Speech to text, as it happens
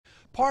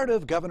Part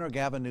of Governor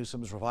Gavin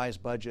Newsom's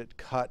revised budget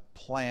cut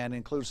plan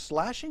includes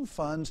slashing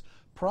funds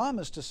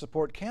promised to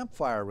support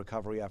campfire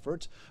recovery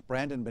efforts.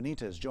 Brandon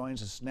Benitez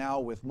joins us now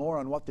with more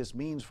on what this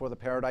means for the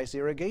Paradise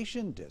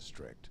Irrigation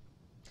District.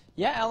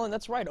 Yeah, Alan,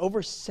 that's right.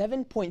 Over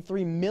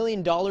 $7.3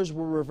 million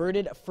were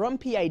reverted from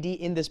PID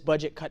in this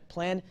budget cut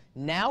plan.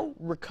 Now,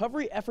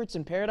 recovery efforts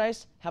in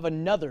Paradise have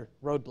another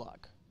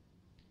roadblock.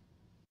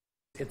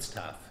 It's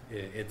tough.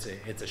 It's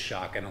a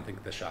shock. I don't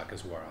think the shock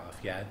is wore off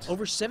yet.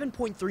 Over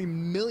 $7.3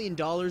 million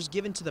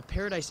given to the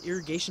Paradise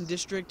Irrigation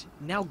District,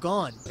 now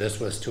gone. This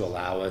was to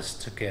allow us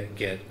to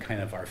get kind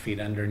of our feet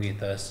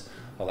underneath us,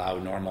 allow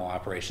normal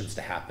operations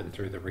to happen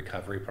through the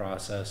recovery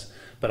process,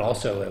 but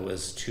also it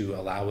was to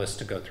allow us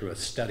to go through a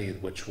study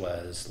which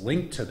was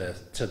linked to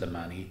the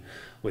money,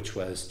 which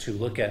was to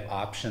look at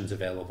options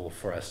available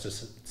for us to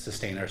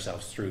sustain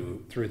ourselves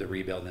through the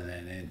rebuild and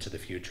then into the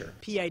future.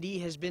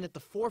 PID has been at the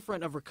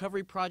forefront of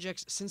recovery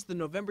projects since the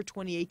November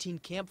 2018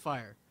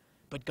 campfire,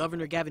 but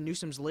Governor Gavin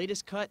Newsom's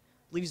latest cut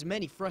leaves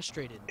many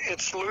frustrated.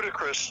 It's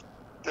ludicrous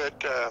that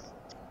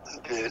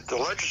the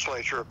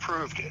legislature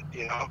approved it,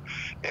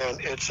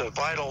 and it's a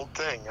vital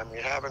thing. I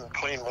mean, having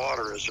clean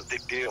water is a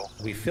big deal.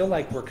 We feel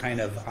like we're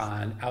kind of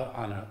out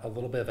on a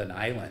little bit of an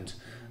island,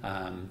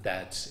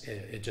 that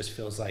it just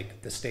feels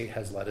like the state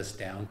has let us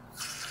down.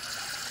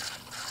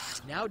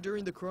 Now,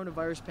 during the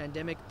coronavirus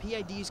pandemic,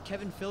 PID's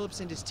Kevin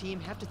Phillips and his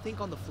team have to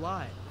think on the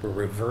fly. We're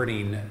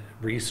reverting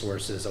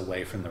resources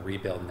away from the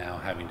rebuild now,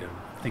 having to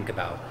think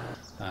about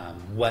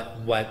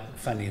what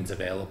funding's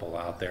available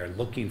out there,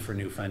 looking for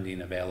new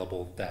funding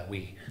available that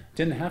we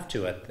didn't have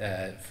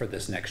to for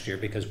this next year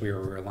because we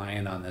were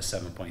relying on this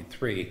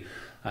 7.3.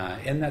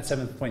 And that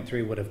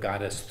 7.3 would have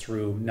got us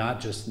through not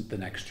just the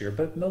next year,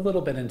 but a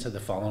little bit into the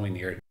following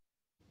year.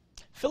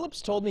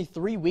 Phillips told me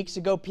 3 weeks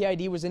ago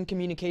PID was in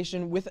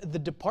communication with the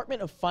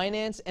Department of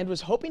Finance and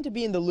was hoping to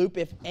be in the loop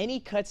if any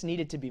cuts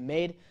needed to be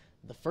made.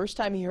 The first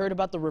time he heard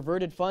about the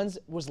reverted funds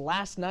was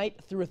last night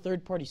through a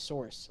third-party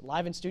source.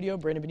 Live in studio,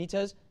 Brandon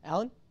Benitez.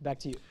 Alan, back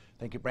to you.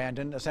 Thank you,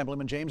 Brandon.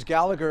 Assemblyman James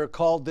Gallagher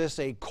called this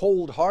a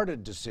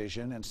cold-hearted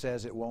decision and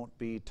says it won't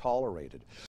be tolerated.